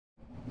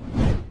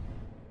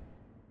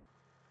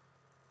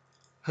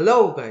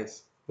Hello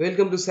guys,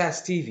 welcome to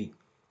SAS TV.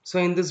 So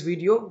in this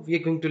video, we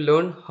are going to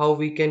learn how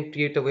we can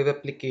create a web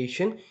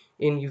application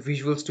in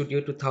Visual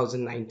Studio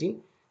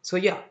 2019. So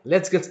yeah,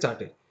 let's get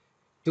started.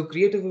 To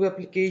create a web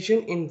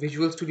application in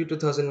Visual Studio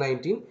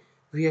 2019,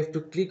 we have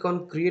to click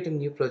on create a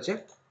new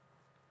project.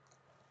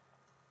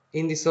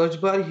 In the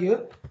search bar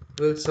here,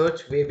 we'll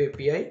search web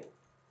API.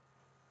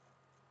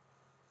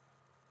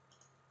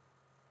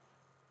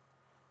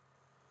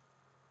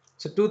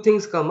 So two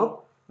things come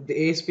up,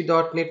 the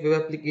ASP.NET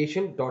Web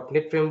Application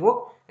 .NET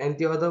Framework, and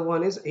the other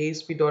one is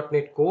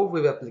ASP.NET Core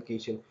Web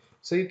Application.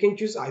 So you can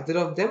choose either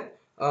of them.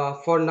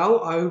 For now,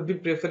 I will be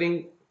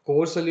preferring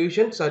Core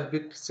solution. So I'll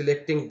be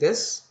selecting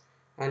this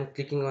and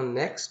clicking on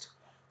next.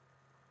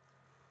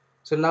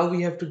 So now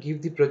we have to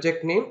give the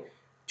project name,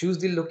 choose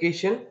the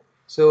location.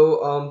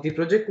 So the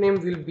project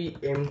name will be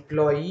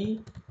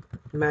Employee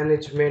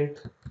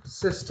Management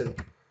System.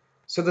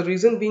 So the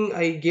reason being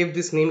I gave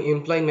this name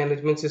employee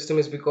management system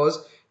is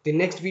because the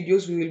next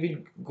videos we will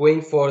be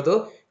going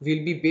further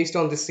will be based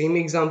on the same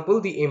example,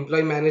 the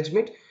employee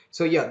management.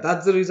 So yeah,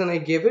 that's the reason I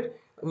gave it.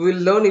 We'll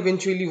learn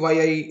eventually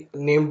why I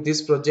named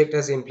this project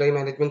as employee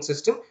management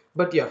system.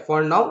 But yeah,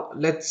 for now,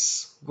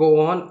 let's go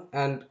on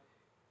and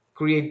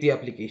create the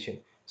application.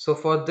 So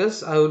for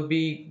this, I will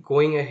be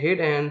going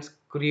ahead and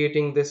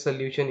creating this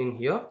solution in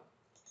here.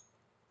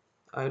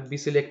 I would be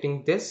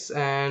selecting this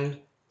and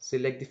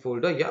select the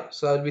folder. Yeah,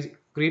 so I'll be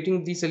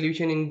creating the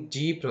solution in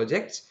G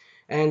projects,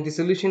 and the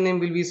solution name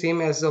will be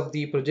same as of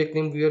the project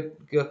name we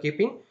are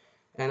keeping,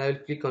 and I'll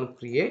click on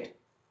create.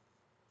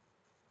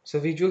 So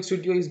Visual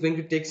Studio is going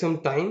to take some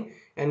time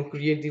and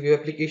create the web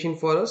application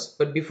for us,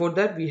 but before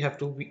that we have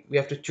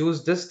to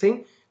choose this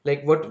thing,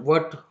 like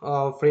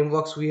what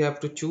frameworks we have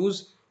to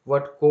choose,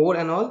 what core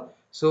and all.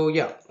 So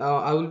yeah,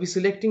 I will be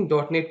selecting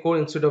 .NET Core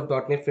instead of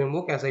 .NET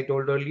Framework as I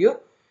told earlier.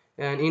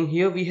 And in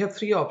here we have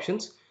three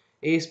options: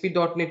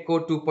 ASP.NET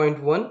Core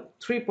 2.1,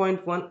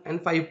 3.1 and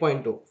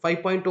 5.0.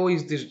 5.0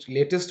 is the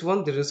latest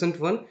one, the recent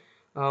one.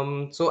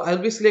 So I'll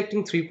be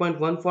selecting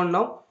 3.1 for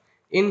now.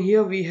 In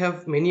here we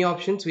have many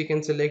options. We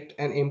can select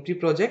an empty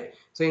project.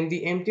 So in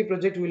the empty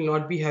project we will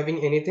not be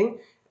having anything,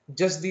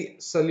 just the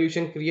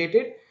solution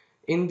created.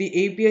 In the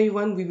API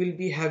one we will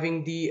be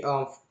having the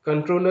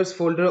controllers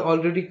folder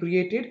already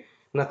created,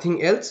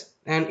 nothing else.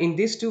 And in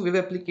these two, web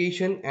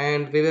application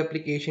and web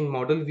application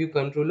model view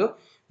controller,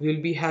 we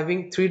will be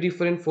having three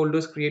different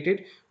folders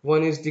created.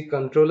 One is the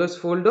controllers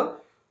folder,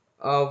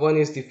 one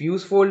is the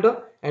views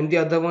folder, and the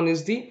other one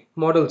is the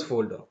models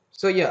folder.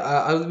 So yeah,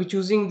 I will be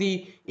choosing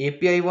the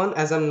API one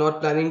as I'm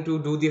not planning to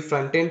do the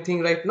front end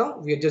thing right now.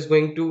 We are just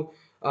going to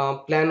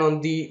plan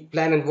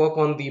and work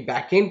on the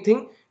back end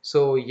thing.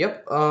 So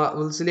yep, I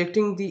will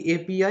selecting the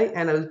API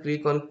and I will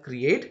click on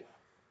create.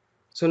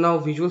 So now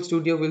Visual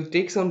Studio will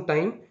take some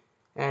time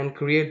and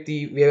create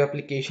the web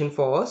application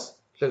for us.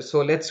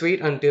 So let's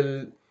wait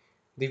until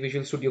the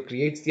Visual Studio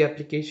creates the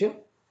application.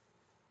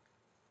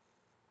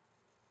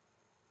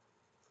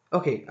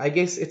 Okay, I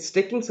guess it's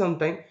taking some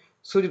time.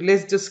 So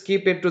let's just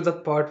skip it to the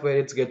part where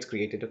it gets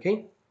created,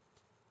 okay?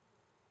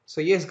 So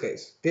yes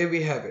guys, there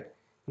we have it.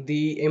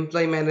 The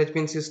employee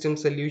management system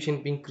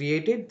solution being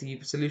created.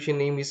 The solution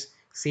name is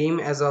same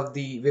as of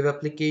the web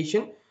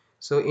application.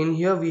 So in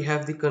here we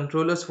have the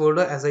controllers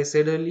folder as I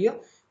said earlier.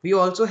 We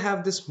also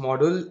have this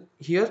model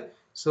here.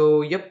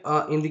 So yep,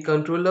 in the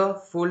controller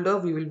folder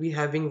we will be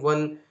having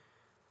one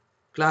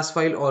class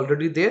file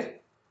already there.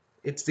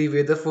 It's the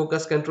weather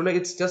forecast controller.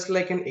 It's just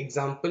like an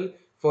example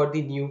for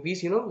the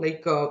newbies,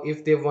 like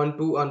if they want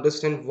to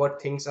understand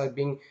what things are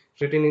being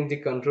written in the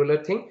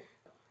controller thing.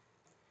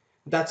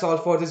 That's all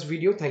for this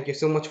video. Thank you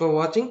so much for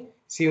watching.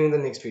 See you in the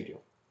next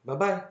video. Bye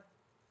bye.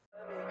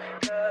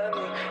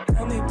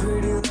 Tell me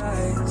pretty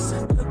lies,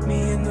 look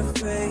me in the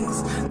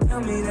face.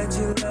 Tell me that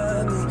you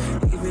love me.